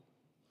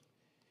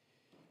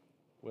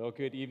Well,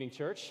 good evening,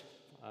 church.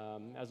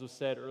 As was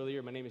said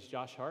earlier, my name is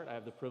Josh Hart. I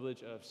have the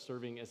privilege of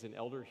serving as an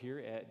elder here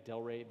at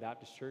Delray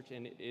Baptist Church,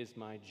 and it is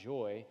my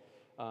joy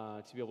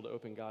to be able to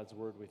open God's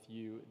Word with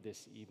you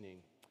this evening.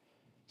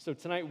 So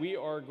tonight we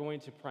are going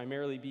to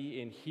primarily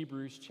be in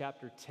Hebrews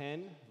chapter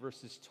 10,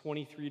 verses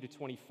 23 to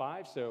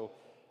 25. So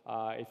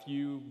if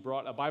you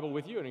brought a Bible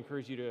with you, I'd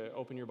encourage you to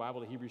open your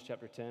Bible to Hebrews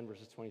chapter 10,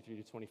 verses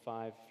 23 to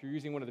 25. If you're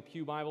using one of the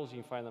Pew Bibles, you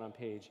can find that on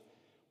page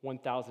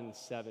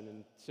 1007.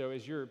 And so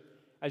as you're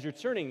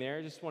turning there,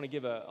 I just want to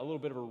give a little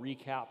bit of a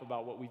recap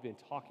about what we've been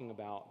talking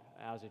about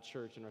as a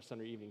church in our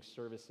Sunday evening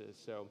services.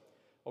 So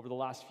over the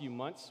last few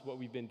months, what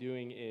we've been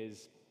doing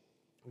is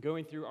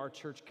going through our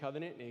church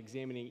covenant and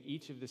examining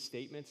each of the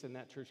statements in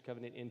that church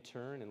covenant in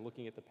turn and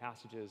looking at the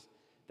passages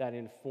that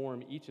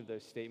inform each of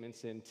those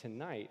statements. And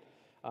tonight,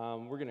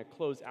 we're going to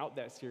close out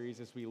that series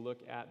as we look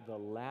at the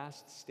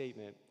last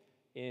statement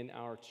in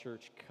our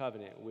church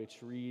covenant, which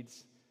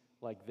reads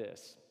like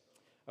this.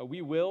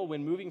 We will,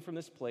 when moving from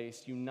this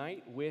place,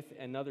 unite with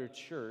another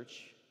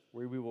church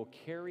where we will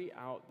carry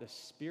out the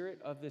spirit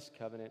of this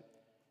covenant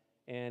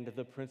and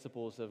the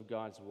principles of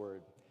God's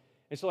word.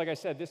 And so, like I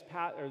said, this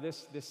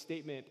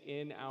statement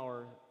in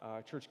our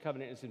church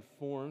covenant is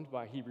informed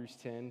by Hebrews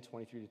 10,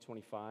 23 to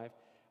 25,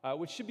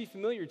 which should be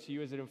familiar to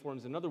you as it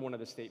informs another one of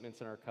the statements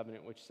in our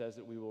covenant, which says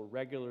that we will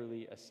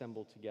regularly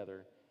assemble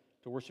together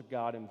to worship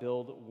God and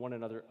build one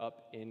another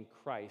up in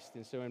Christ.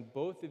 And so in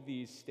both of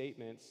these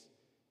statements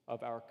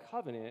of our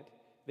covenant,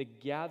 the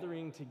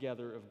gathering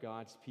together of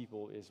God's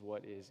people is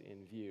what is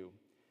in view.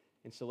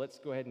 And so let's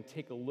go ahead and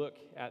take a look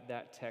at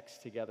that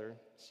text together.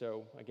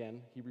 So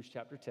again, Hebrews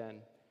chapter 10,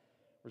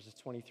 verses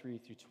 23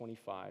 through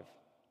 25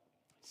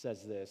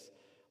 says this: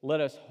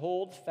 "Let us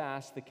hold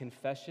fast the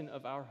confession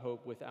of our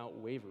hope without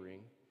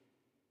wavering,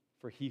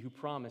 for he who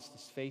promised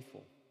is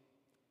faithful.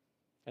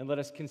 And let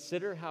us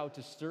consider how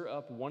to stir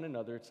up one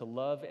another to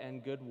love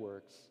and good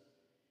works,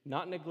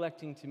 not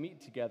neglecting to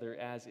meet together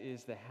as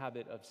is the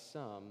habit of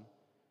some,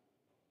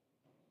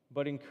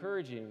 but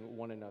encouraging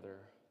one another,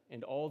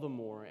 and all the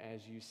more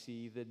as you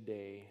see the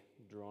day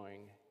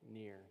drawing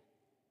near."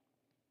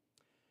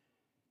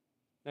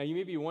 Now, you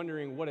may be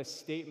wondering what a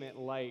statement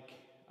like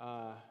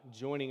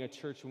joining a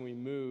church when we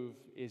move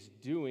is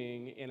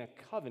doing in a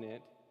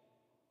covenant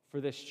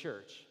for this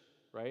church,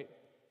 right?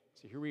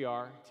 So here we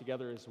are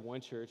together as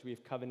one church. We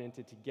have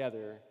covenanted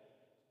together.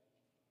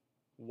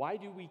 Why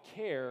do we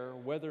care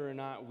whether or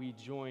not we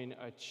join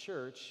a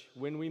church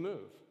when we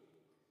move?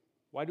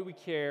 Why do we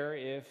care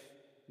if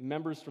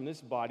members from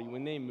this body,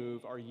 when they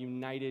move, are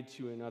united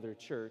to another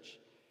church?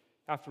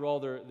 After all,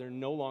 they're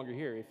no longer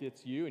here. If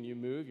it's you and you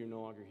move, you're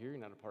no longer here. You're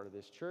not a part of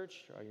this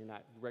church, or you're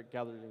not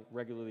gathering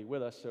regularly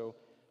with us. So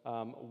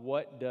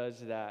what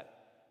does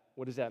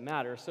that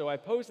matter? So I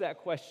posed that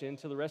question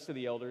to the rest of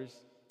the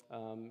elders.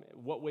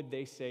 What would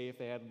they say if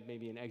they had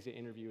maybe an exit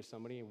interview with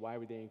somebody, and why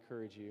would they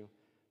encourage you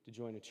to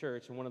join a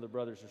church? And one of the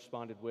brothers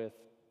responded with,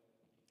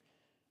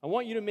 "I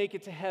want you to make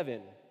it to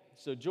heaven,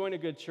 so join a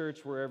good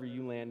church wherever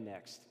you land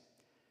next."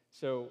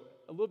 So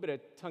a little bit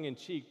of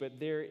tongue-in-cheek, but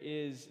there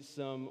is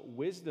some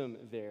wisdom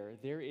there.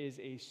 There is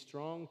a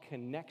strong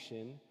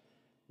connection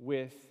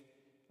with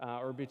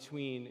or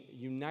between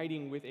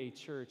uniting with a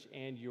church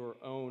and your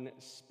own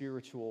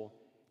spiritual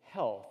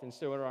health. And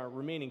so in our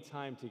remaining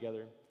time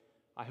together,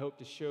 I hope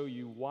to show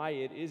you why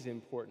it is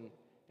important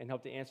and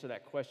help to answer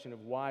that question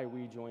of why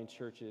we join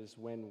churches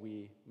when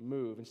we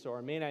move. And so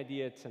our main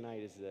idea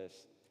tonight is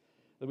this: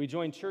 that we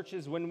join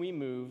churches when we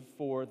move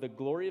for the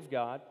glory of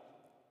God,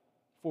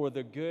 for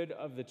the good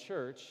of the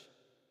church,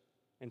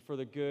 and for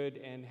the good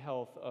and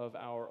health of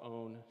our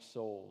own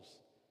souls.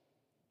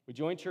 We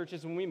join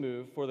churches when we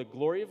move for the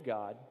glory of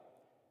God,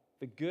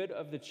 the good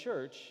of the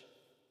church,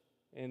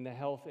 and the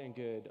health and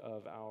good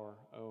of our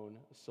own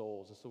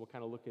souls. And so we'll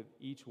kind of look at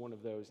each one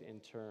of those in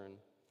turn.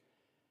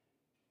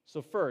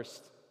 So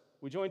first,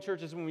 we join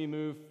churches when we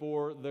move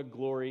for the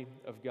glory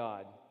of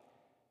God.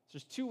 So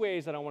there's two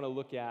ways that I want to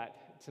look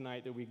at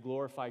tonight that we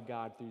glorify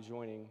God through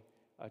joining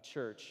a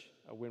church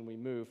when we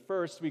move.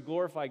 First, we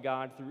glorify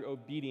God through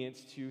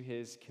obedience to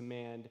his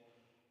command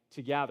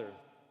to gather.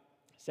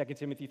 2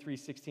 Timothy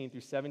 3:16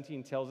 through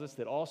 17 tells us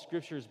that all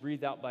Scripture is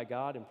breathed out by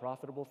God and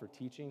profitable for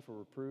teaching, for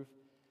reproof,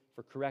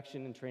 for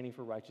correction, and training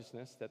for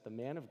righteousness, that the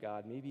man of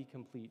God may be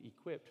complete,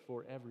 equipped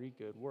for every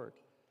good work.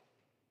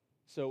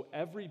 So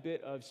every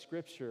bit of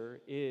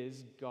Scripture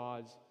is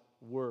God's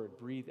word,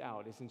 breathed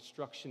out, is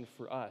instruction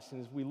for us.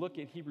 And as we look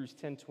at Hebrews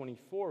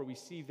 10:24, we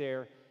see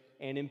there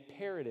an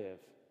imperative,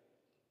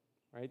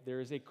 right? There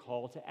is a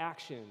call to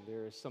action.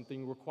 There is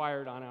something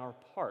required on our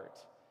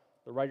part.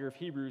 The writer of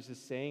Hebrews is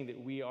saying that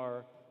we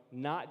are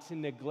not to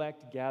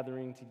neglect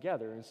gathering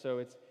together. And so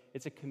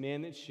it's a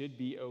command that should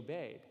be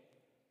obeyed.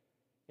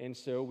 And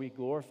so we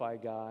glorify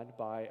God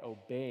by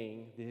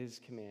obeying his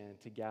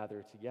command to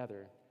gather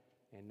together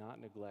and not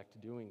neglect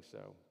doing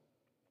so.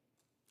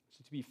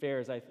 So to be fair,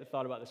 as I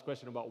thought about this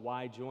question about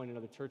why join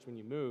another church when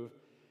you move,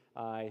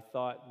 I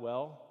thought,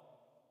 well,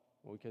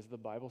 because the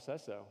Bible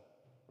says so,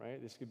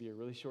 right? This could be a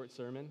really short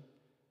sermon.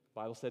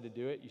 Bible said to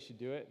do it, you should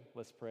do it.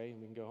 Let's pray and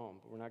we can go home.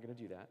 But we're not going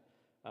to do that.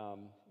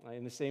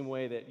 In the same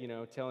way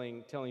that,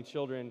 telling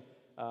children,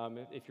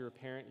 if you're a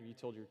parent, if you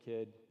told your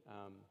kid,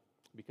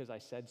 because I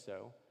said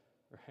so,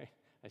 right?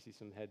 I see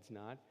some heads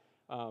nod.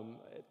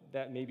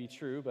 That may be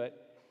true,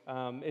 but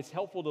it's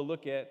helpful to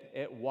look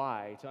at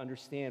why, to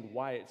understand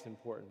why it's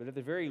important. But at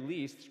the very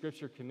least,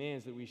 Scripture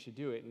commands that we should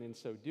do it, and in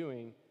so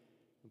doing,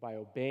 by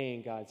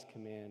obeying God's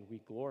command, we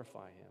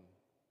glorify Him.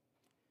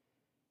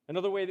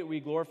 Another way that we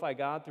glorify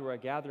God through our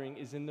gathering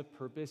is in the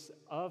purpose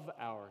of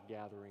our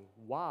gathering.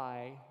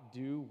 Why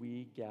do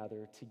we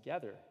gather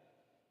together?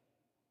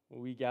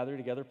 Well, we gather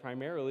together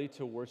primarily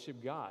to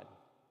worship God.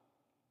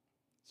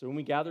 So when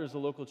we gather as a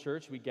local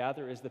church, we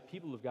gather as the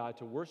people of God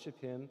to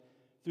worship Him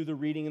through the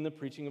reading and the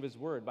preaching of His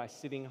Word, by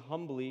sitting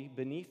humbly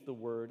beneath the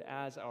Word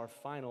as our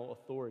final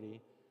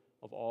authority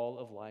of all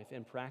of life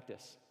and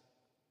practice.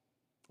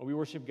 We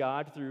worship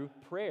God through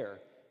prayer,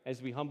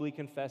 as we humbly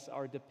confess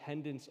our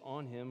dependence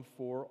on Him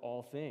for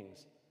all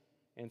things,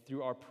 and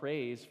through our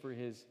praise for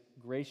His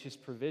gracious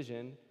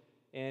provision,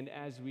 and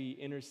as we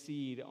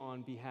intercede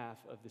on behalf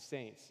of the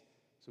saints.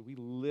 So we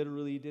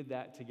literally did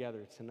that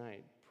together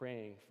tonight,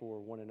 praying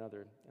for one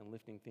another and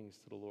lifting things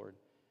to the Lord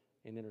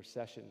in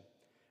intercession.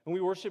 And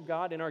we worship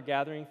God in our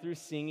gathering through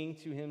singing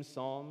to Him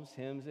psalms,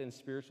 hymns, and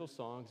spiritual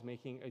songs,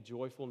 making a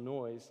joyful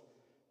noise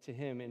to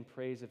Him in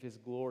praise of His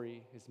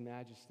glory, His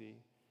majesty,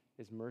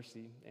 His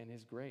mercy, and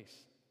His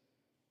grace.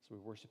 So we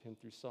worship Him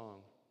through song.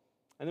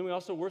 And then we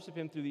also worship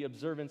Him through the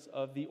observance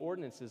of the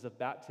ordinances of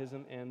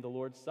baptism and the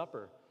Lord's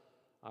Supper.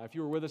 If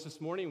you were with us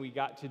this morning, we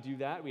got to do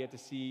that. We had to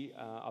see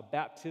a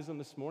baptism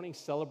this morning,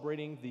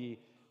 celebrating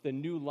the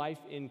new life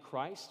in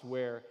Christ,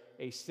 where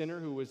a sinner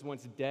who was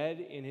once dead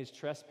in his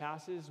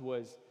trespasses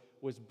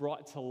was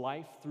brought to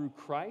life through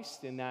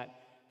Christ. And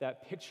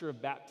that picture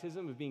of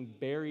baptism, of being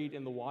buried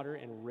in the water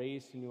and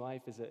raised to new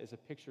life, is a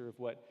picture of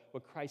what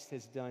Christ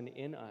has done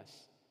in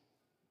us.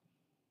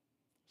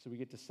 So we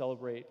get to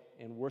celebrate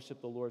and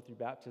worship the Lord through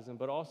baptism,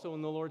 but also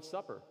in the Lord's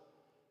Supper,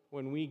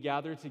 when we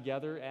gather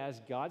together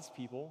as God's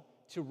people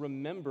to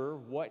remember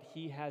what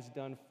He has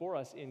done for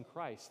us in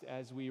Christ,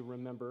 as we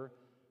remember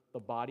the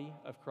body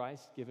of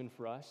Christ given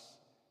for us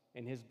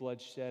and His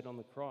blood shed on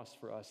the cross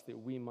for us, that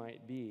we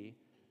might be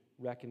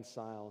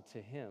reconciled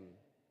to Him.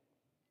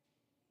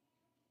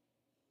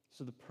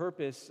 So the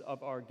purpose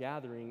of our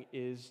gathering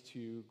is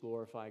to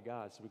glorify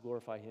God. So we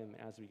glorify Him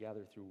as we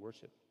gather through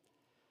worship.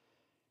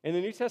 And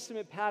the New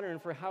Testament pattern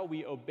for how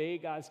we obey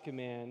God's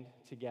command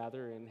to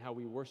gather and how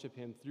we worship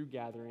Him through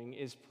gathering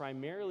is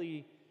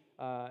primarily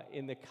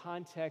in the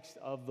context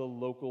of the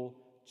local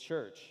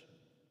church.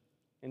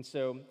 And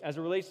so, as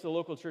it relates to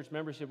local church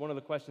membership, one of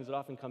the questions that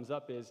often comes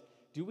up is,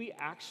 do we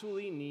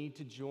actually need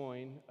to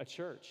join a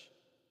church?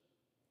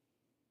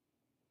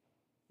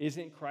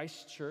 Isn't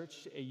Christ's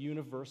church a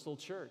universal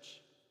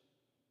church?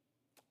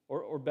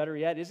 Or better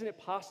yet, isn't it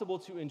possible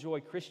to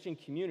enjoy Christian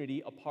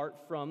community apart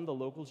from the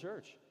local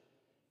church?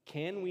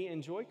 Can we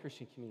enjoy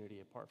Christian community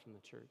apart from the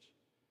church?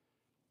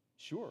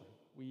 Sure,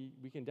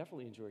 we can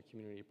definitely enjoy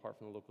community apart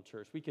from the local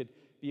church. We could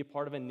be a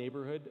part of a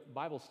neighborhood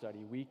Bible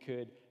study. We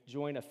could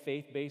join a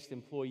faith-based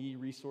employee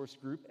resource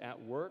group at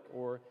work,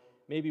 or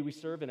maybe we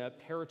serve in a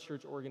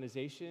parachurch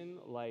organization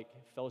like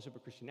Fellowship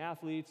of Christian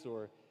Athletes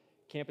or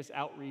campus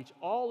outreach.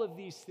 All of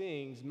these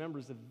things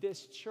members of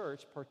this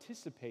church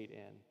participate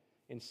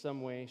in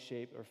some way,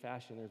 shape, or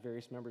fashion. There are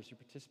various members who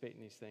participate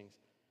in these things.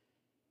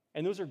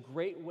 And those are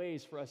great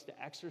ways for us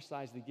to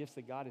exercise the gifts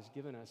that God has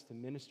given us to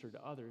minister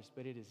to others,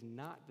 but it is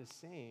not the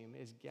same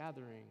as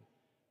gathering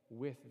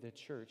with the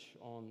church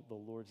on the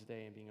Lord's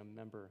Day and being a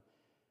member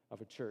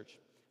of a church.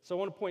 So I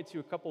want to point to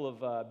a couple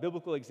of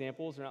biblical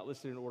examples. They're not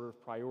listed in order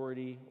of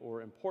priority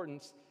or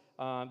importance,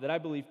 that I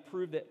believe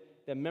prove that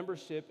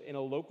membership in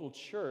a local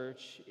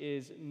church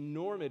is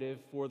normative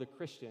for the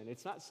Christian.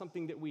 It's not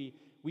something that we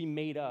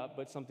made up,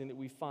 but something that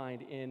we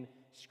find in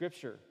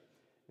Scripture.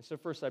 And so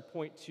first I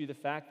point to the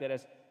fact that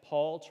as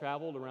Paul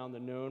traveled around the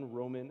known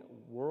Roman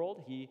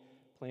world, he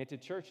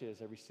planted churches.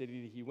 Every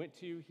city that he went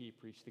to, he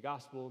preached the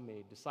gospel,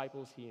 made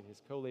disciples, he and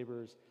his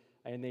co-laborers,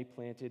 and they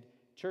planted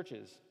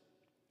churches.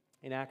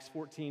 In Acts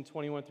 14,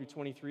 21 through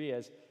 23,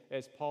 as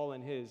Paul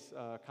and his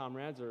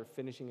comrades are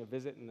finishing a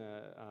visit in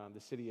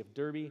the city of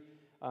Derbe,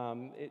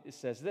 it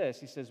says this.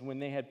 He says, when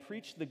they had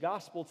preached the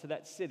gospel to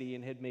that city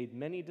and had made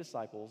many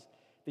disciples,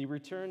 they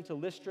returned to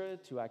Lystra,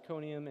 to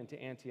Iconium, and to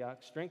Antioch,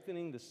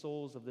 strengthening the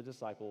souls of the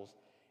disciples,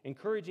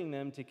 encouraging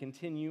them to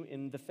continue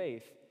in the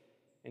faith,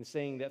 and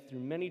saying that through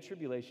many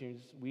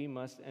tribulations we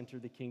must enter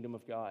the kingdom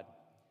of God.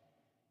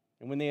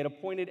 And when they had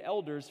appointed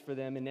elders for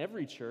them in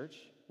every church,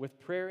 with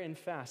prayer and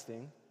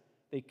fasting,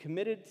 they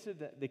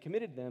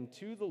committed them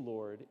to the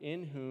Lord,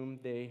 in whom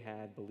they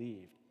had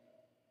believed.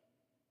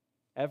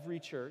 Every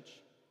church,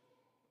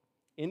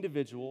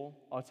 individual,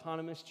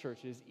 autonomous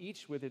churches,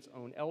 each with its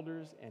own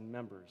elders and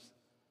members.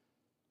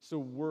 So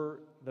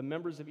were the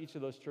members of each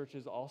of those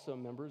churches also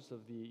members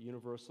of the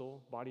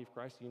universal body of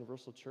Christ, the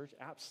universal church?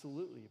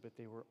 Absolutely, but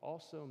they were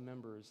also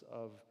members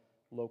of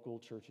local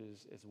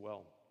churches as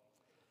well.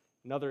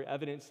 Another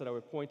evidence that I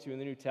would point to in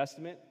the New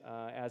Testament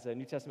as a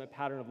New Testament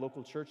pattern of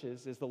local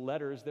churches is the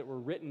letters that were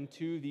written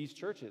to these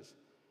churches.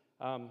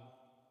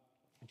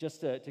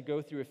 Just to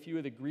go through a few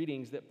of the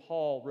greetings that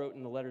Paul wrote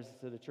in the letters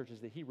to the churches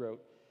that he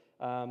wrote.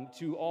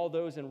 To all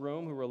those in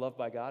Rome who were loved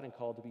by God and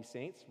called to be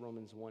saints,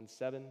 Romans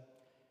 1:7.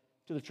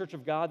 To the church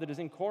of God that is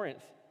in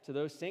Corinth, to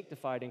those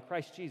sanctified in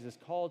Christ Jesus,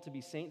 called to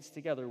be saints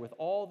together with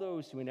all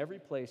those who in every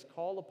place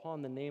call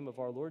upon the name of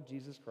our Lord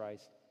Jesus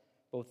Christ,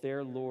 both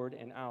their Lord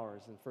and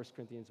ours. In 1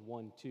 Corinthians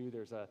 1:2,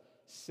 there's a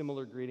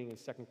similar greeting in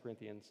 2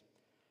 Corinthians.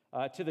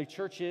 To the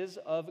churches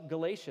of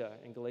Galatia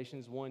in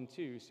Galatians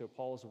 1:2, so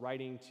Paul is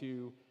writing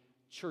to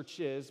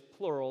churches,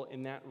 plural,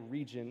 in that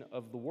region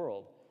of the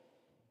world.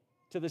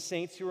 To the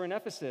saints who are in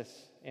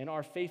Ephesus and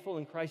are faithful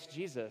in Christ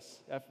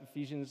Jesus,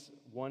 Ephesians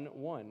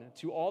 1:1.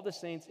 To all the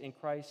saints in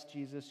Christ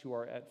Jesus who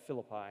are at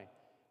Philippi,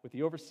 with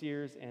the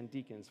overseers and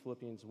deacons,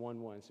 Philippians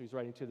 1:1. So he's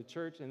writing to the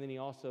church, and then he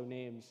also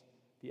names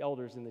the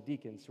elders and the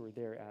deacons who are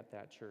there at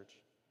that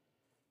church.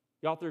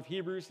 The author of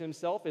Hebrews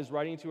himself is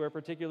writing to a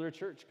particular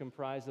church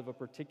comprised of a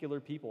particular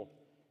people.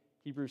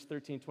 Hebrews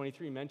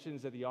 13:23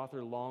 mentions that the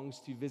author longs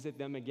to visit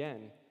them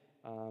again,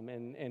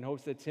 and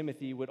hopes that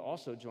Timothy would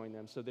also join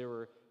them. So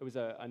it was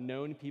a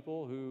known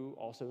people who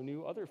also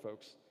knew other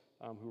folks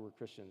who were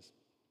Christians.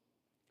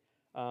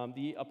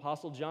 The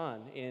Apostle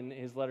John, in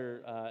his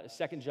letter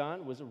 2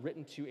 John, was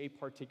written to a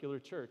particular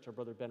church. Our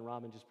brother Ben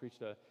Robin just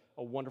preached a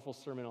wonderful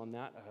sermon on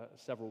that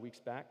several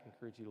weeks back. I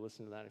encourage you to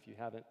listen to that if you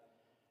haven't.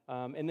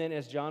 And then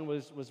as John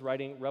was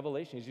writing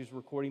Revelation, as he was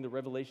recording the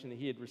revelation that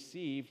he had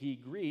received, he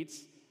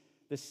greets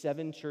the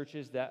 7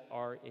 churches that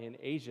are in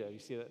Asia. You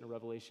see that in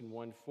Revelation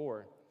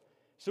 1:4.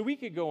 So we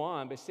could go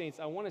on, but saints,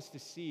 I want us to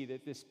see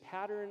that this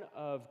pattern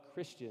of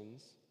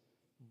Christians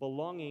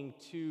belonging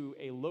to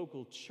a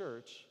local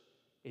church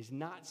is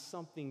not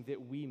something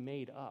that we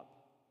made up.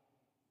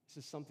 This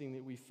is something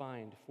that we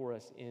find for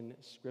us in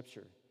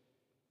Scripture.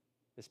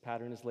 This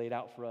pattern is laid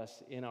out for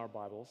us in our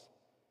Bibles.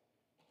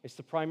 It's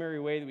the primary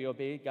way that we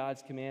obey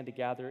God's command to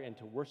gather and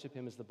to worship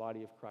Him as the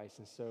body of Christ.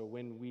 And so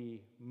when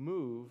we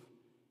move,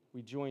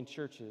 we join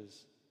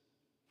churches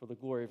for the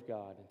glory of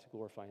God and to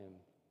glorify Him.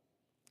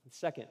 And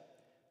second,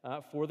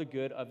 for the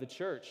good of the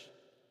church.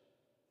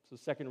 So the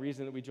second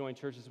reason that we join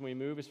churches when we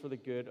move is for the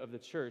good of the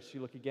church. You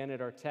look again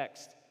at our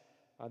text.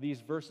 These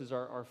verses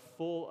are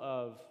full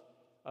of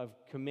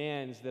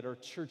commands that are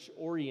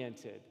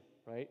church-oriented,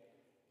 right?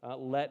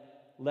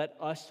 Let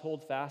us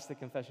hold fast the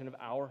confession of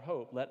our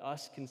hope. Let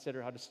us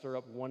consider how to stir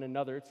up one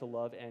another to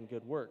love and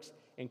good works.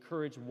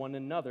 Encourage one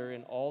another,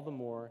 and all the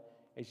more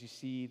as you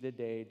see the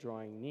day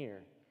drawing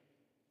near.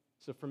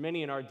 So for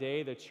many in our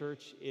day, the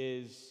church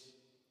is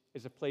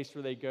a place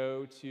where they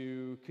go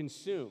to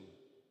consume.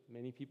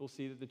 Many people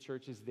see that the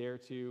church is there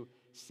to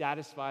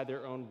satisfy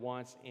their own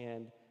wants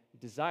and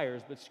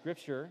desires, but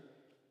Scripture,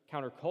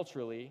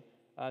 counterculturally,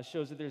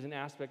 shows that there's an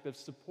aspect of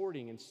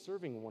supporting and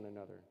serving one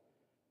another.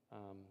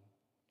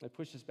 That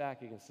pushes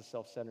back against the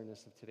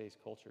self-centeredness of today's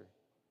culture.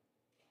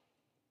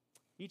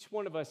 Each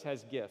one of us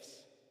has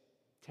gifts,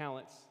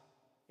 talents,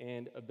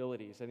 and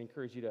abilities. I'd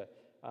encourage you to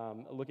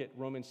look at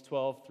Romans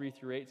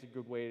 12:3-8. It's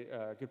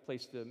a good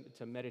place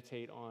to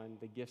meditate on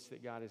the gifts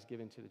that God has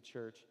given to the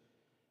church.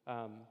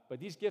 But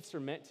these gifts are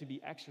meant to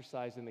be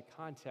exercised in the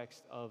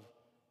context of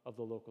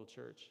the local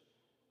church.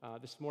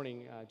 This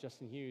morning,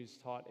 Justin Hughes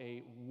taught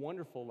a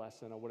wonderful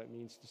lesson on what it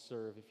means to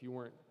serve. If you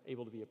weren't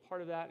able to be a part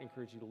of that, I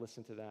encourage you to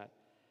listen to that.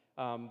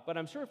 But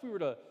I'm sure if we were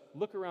to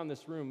look around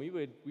this room,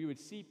 we would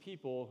see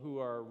people who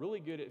are really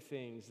good at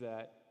things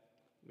that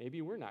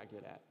maybe we're not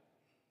good at.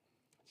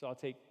 So I'll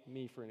take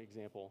me for an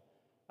example.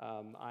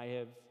 I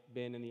have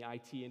been in the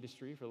IT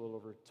industry for a little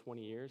over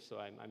 20 years, so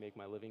I make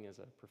my living as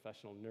a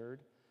professional nerd.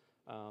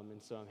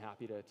 And so I'm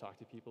happy to talk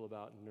to people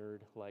about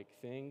nerd-like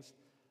things.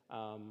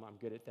 I'm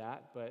good at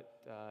that,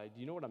 but do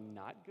you know what I'm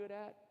not good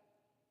at?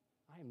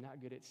 I am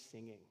not good at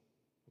singing,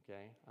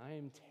 okay? I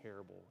am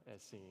terrible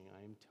at singing.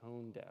 I am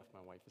tone deaf.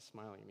 My wife is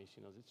smiling at me.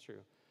 She knows it's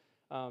true.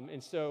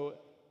 And so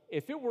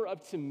if it were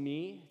up to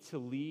me to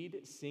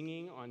lead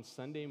singing on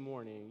Sunday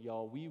morning,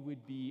 y'all, we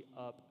would be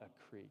up a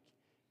creek.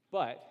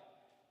 But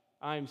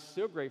I'm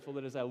so grateful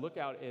that as I look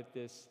out at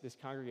this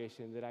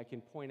congregation that I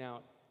can point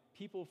out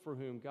people for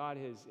whom God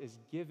has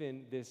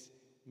given this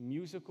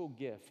musical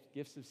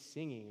gifts of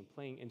singing and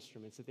playing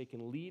instruments, that they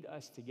can lead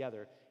us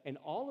together. And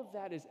all of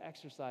that is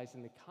exercised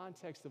in the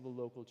context of a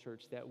local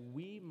church that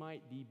we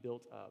might be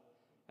built up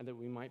and that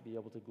we might be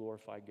able to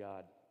glorify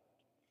God.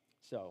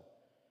 So,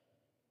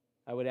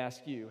 I would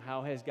ask you,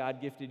 how has God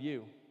gifted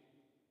you?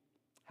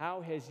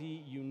 How has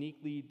He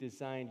uniquely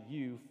designed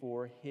you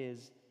for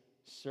His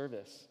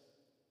service?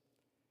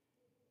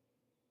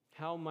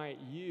 How might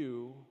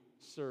you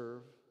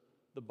serve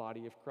the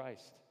body of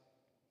Christ?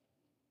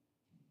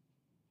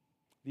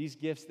 These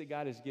gifts that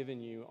God has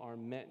given you are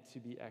meant to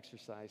be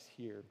exercised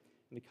here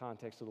in the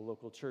context of the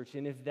local church.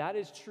 And if that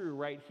is true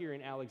right here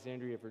in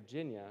Alexandria,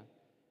 Virginia,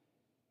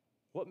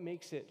 what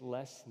makes it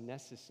less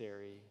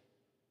necessary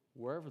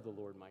wherever the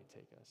Lord might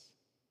take us?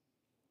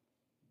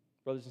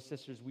 Brothers and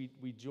sisters,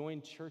 we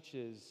join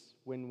churches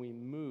when we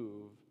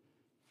move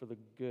for the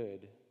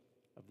good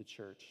of the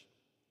church.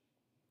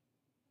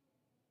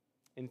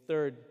 And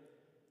third,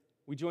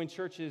 we join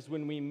churches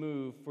when we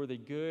move for the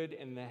good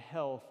and the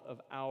health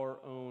of our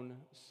own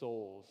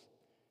souls.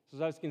 So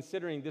as I was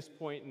considering this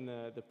point and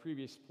the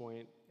previous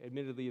point,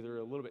 admittedly they're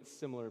a little bit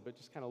similar, but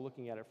just kind of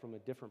looking at it from a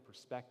different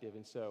perspective.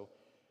 And so,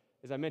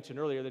 as I mentioned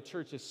earlier, the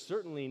church is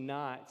certainly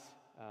not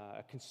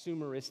a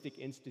consumeristic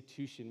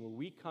institution where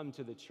we come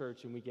to the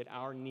church and we get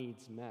our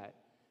needs met.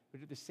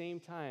 But at the same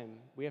time,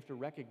 we have to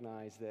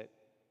recognize that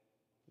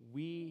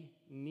we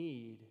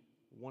need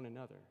one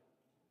another.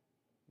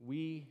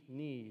 We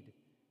need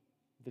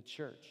the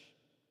church.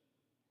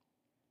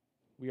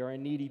 We are a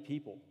needy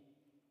people.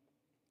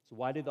 So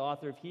why did the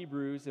author of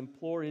Hebrews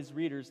implore his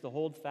readers to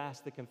hold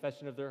fast the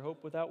confession of their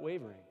hope without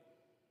wavering?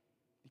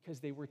 Because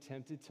they were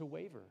tempted to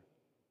waver.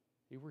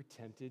 They were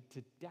tempted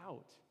to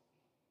doubt.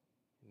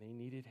 And they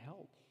needed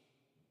help.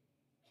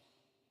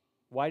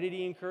 Why did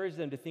he encourage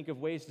them to think of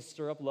ways to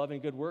stir up love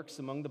and good works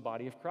among the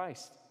body of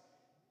Christ?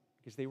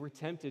 Because they were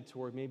tempted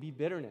toward maybe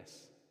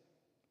bitterness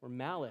or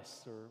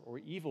malice or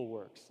evil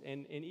works.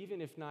 And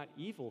even if not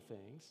evil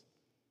things,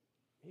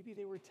 maybe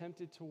they were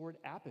tempted toward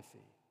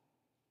apathy.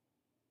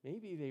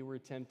 Maybe they were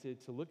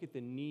tempted to look at the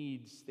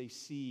needs they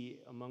see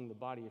among the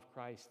body of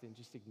Christ and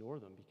just ignore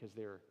them because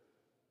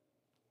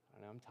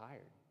I'm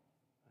tired.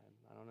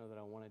 I don't know that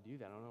I want to do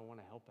that. I don't know I want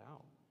to help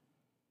out.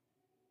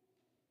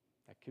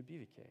 That could be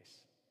the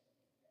case.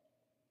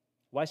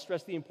 Why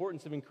stress the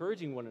importance of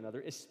encouraging one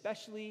another,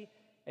 especially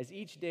as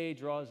each day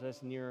draws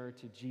us nearer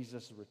to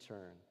Jesus'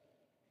 return?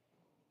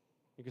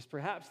 Because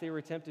perhaps they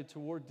were tempted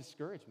toward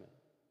discouragement.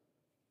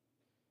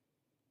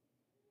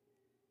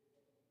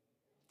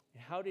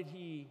 How did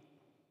he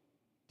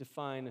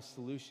define a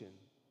solution?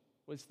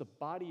 Well, it's the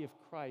body of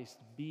Christ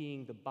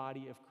being the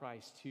body of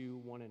Christ to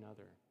one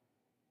another.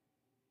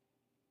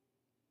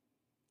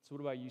 So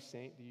what about you,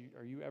 saint?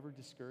 Are you ever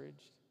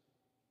discouraged?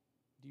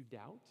 Do you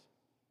doubt?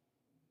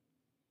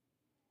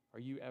 Are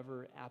you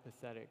ever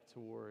apathetic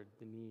toward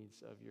the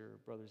needs of your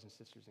brothers and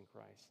sisters in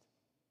Christ?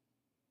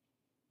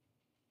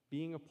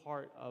 Being a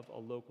part of a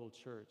local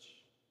church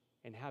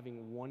and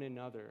having one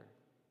another,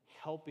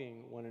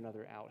 helping one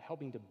another out,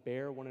 helping to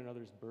bear one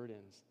another's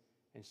burdens,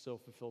 and so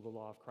fulfill the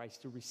law of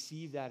Christ, to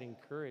receive that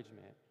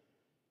encouragement,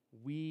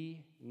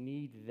 we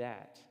need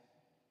that.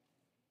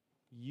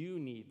 You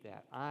need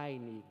that. I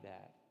need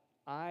that.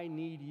 I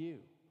need you.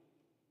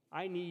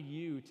 I need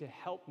you to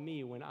help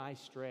me when I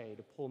stray,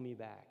 to pull me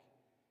back.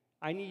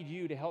 I need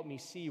you to help me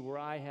see where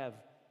I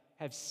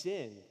have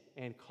sinned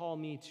and call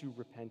me to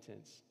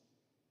repentance.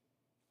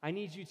 I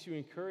need you to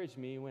encourage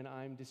me when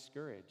I'm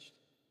discouraged.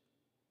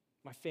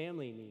 My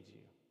family needs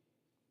you.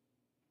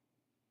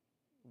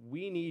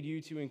 We need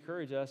you to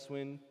encourage us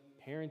when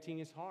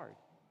parenting is hard.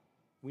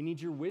 We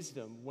need your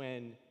wisdom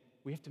when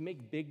we have to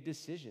make big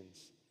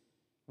decisions.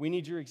 We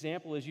need your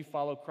example as you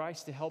follow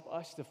Christ to help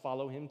us to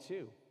follow him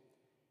too.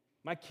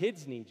 My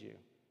kids need you.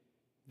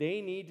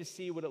 They need to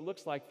see what it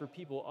looks like for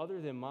people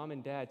other than mom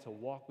and dad to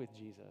walk with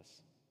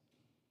Jesus.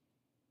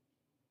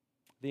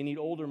 They need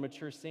older,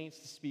 mature saints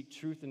to speak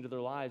truth into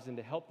their lives and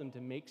to help them to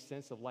make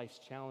sense of life's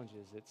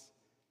challenges,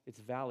 its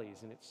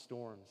valleys and its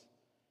storms.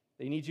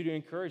 They need you to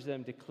encourage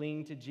them to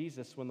cling to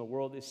Jesus when the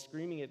world is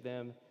screaming at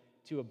them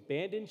to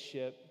abandon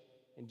ship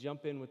and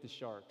jump in with the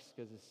sharks,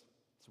 because it's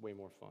way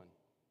more fun.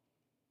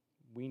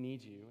 We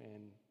need you,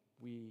 and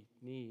we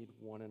need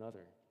one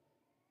another.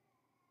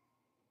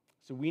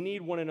 So we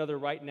need one another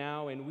right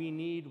now, and we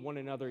need one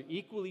another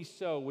equally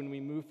so when we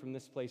move from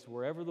this place,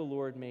 wherever the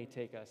Lord may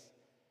take us.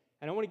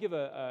 And I want to give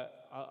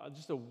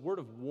just a word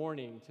of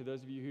warning to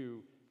those of you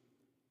who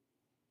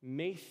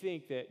may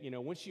think that,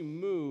 once you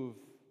move,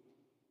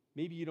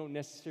 maybe you don't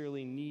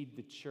necessarily need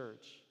the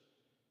church.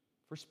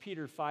 1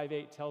 Peter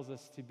 5:8 tells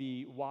us to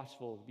be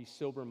watchful, to be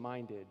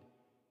sober-minded.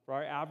 For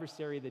our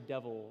adversary, the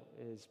devil,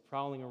 is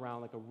prowling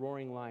around like a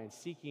roaring lion,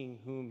 seeking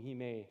whom he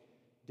may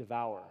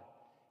devour.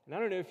 And I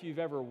don't know if you've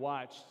ever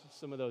watched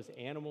some of those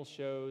animal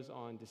shows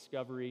on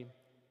Discovery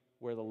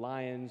where the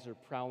lions are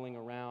prowling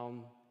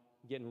around,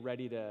 getting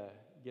ready to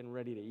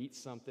eat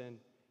something.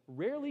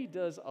 Rarely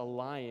does a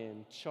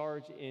lion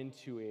charge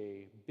into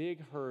a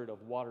big herd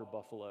of water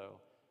buffalo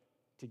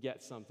to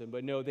get something.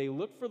 But no, they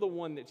look for the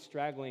one that's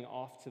straggling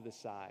off to the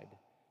side,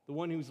 the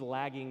one who's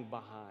lagging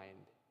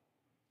behind.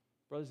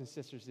 Brothers and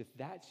sisters, if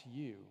that's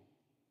you,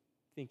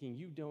 thinking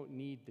you don't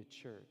need the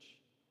church,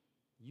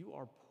 you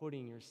are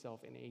putting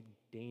yourself in a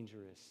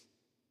dangerous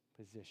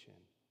position.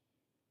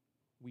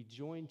 We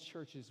join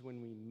churches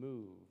when we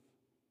move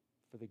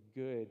for the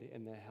good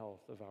and the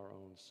health of our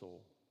own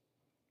soul.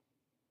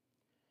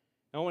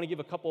 Now, I want to give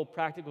a couple of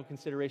practical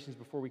considerations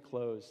before we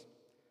close.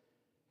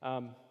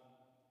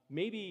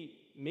 Maybe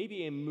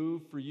a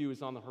move for you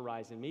is on the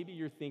horizon. Maybe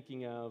you're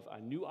thinking of a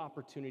new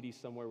opportunity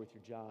somewhere with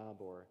your job,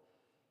 or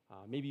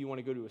maybe you want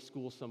to go to a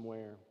school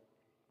somewhere,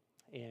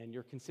 and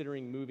you're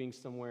considering moving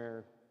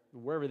somewhere,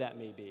 wherever that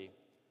may be.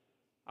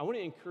 I want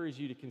to encourage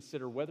you to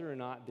consider whether or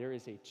not there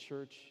is a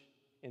church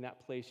in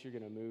that place you're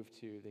going to move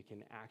to that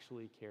can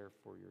actually care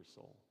for your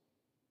soul.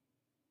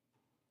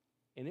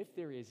 And if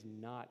there is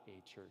not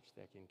a church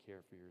that can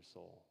care for your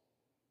soul,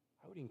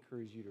 I would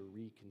encourage you to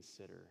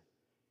reconsider.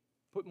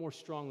 Put more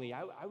strongly,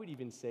 I would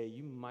even say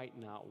you might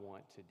not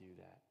want to do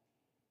that.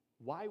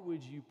 Why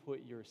would you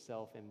put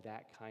yourself in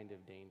that kind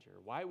of danger?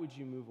 Why would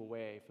you move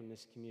away from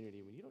this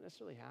community when you don't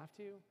necessarily have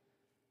to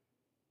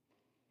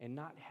and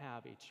not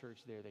have a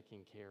church there that can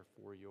care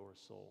for your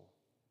soul?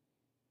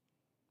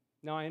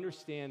 Now, I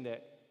understand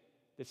that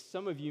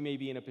some of you may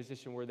be in a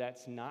position where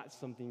that's not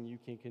something you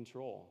can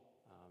control.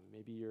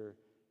 Maybe you're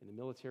in the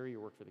military,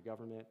 you work for the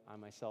government. I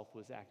myself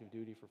was active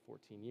duty for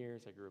 14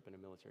 years. I grew up in a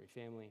military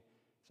family.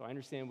 So I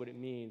understand what it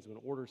means when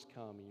orders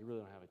come and you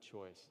really don't have a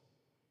choice.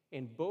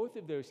 In both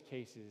of those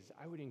cases,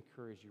 I would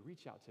encourage you,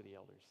 reach out to the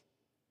elders.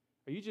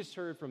 Or you just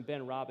heard from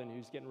Ben Robin,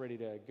 who's getting ready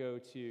to go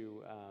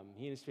to,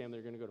 he and his family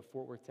are going to go to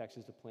Fort Worth,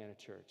 Texas to plant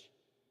a church.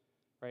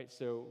 Right?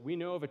 So we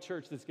know of a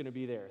church that's going to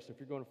be there. So if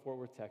you're going to Fort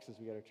Worth, Texas,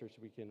 we got a church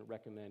that we can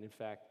recommend. In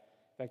fact,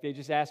 they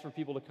just asked for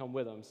people to come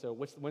with them. So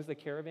when's the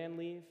caravan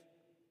leave?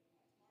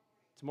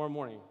 Tomorrow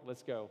morning.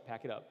 Let's go.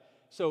 Pack it up.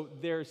 So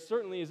there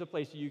certainly is a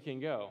place you can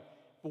go.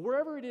 But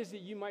wherever it is that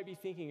you might be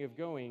thinking of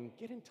going,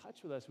 get in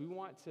touch with us. We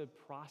want to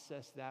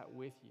process that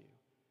with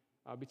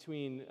you.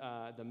 Between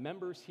the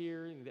members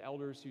here and the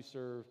elders who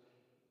serve,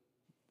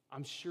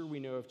 I'm sure we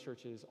know of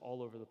churches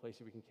all over the place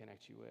that we can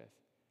connect you with.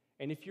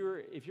 And if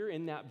you're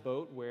in that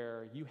boat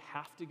where you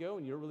have to go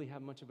and you don't really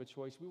have much of a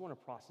choice, we want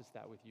to process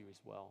that with you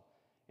as well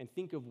and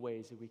think of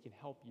ways that we can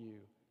help you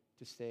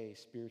to stay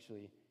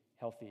spiritually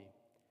healthy.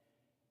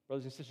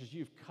 Brothers and sisters,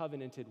 you've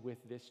covenanted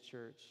with this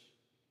church.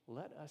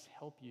 Let us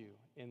help you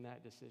in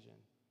that decision.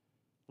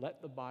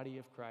 Let the body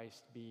of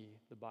Christ be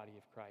the body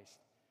of Christ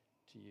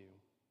to you.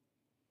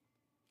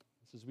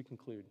 So as we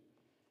conclude,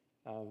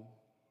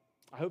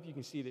 I hope you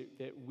can see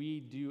that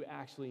we do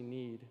actually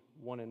need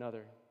one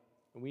another.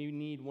 And we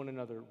need one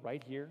another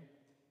right here,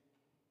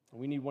 and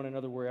we need one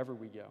another wherever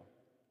we go.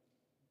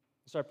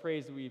 So I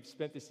pray that we've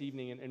spent this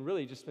evening and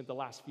really just spent the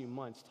last few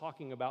months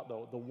talking about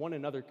the one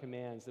another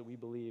commands that we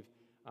believe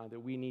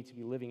that we need to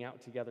be living out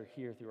together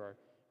here through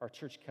our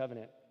church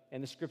covenant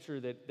and the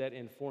scripture that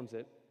informs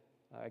it.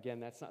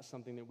 Again, that's not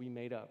something that we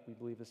made up. We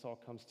believe this all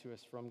comes to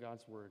us from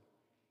God's word.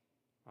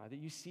 That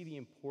you see the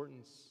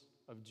importance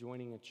of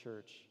joining a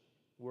church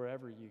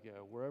wherever you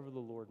go, wherever the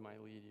Lord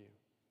might lead you,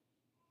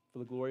 for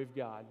the glory of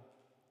God,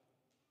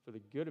 for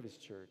the good of his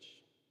church,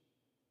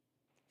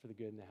 for the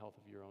good and the health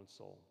of your own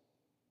soul.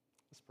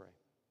 Let's pray.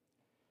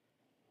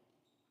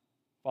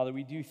 Father,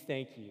 we do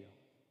thank you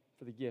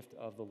for the gift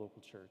of the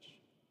local church.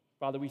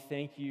 Father, we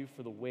thank you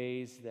for the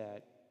ways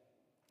that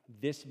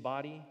this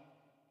body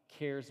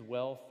cares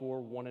well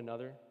for one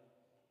another.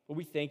 But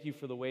we thank you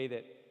for the way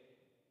that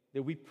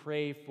we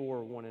pray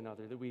for one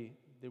another, that we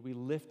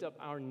lift up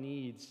our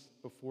needs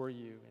before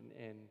you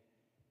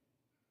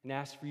and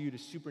ask for you to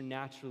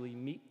supernaturally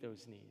meet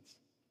those needs.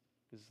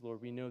 Because,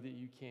 Lord, we know that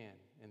you can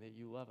and that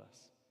you love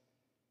us.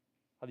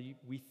 Father,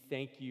 we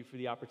thank you for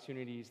the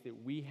opportunities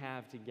that we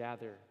have to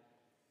gather,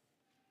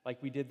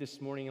 like we did this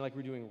morning and like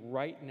we're doing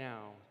right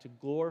now, to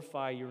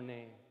glorify your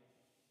name.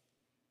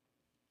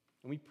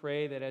 And we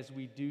pray that as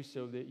we do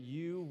so, that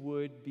you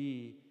would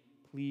be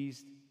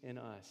pleased in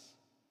us,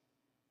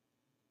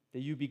 that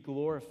you be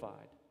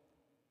glorified,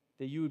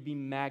 that you would be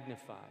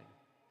magnified.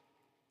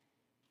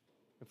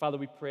 And Father,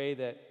 we pray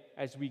that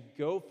as we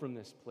go from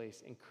this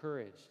place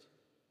encouraged,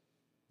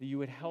 that you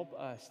would help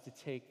us to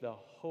take the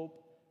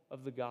hope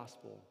of the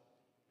gospel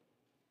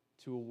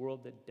to a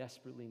world that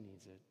desperately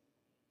needs it.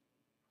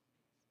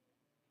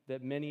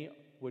 That many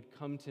would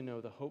come to know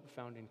the hope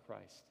found in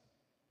Christ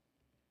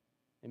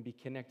and be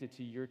connected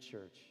to your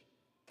church,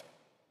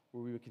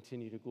 where we would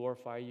continue to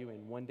glorify you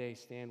and one day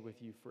stand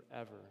with you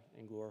forever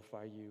and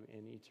glorify you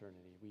in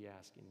eternity. We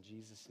ask in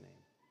Jesus' name,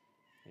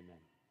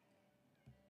 amen.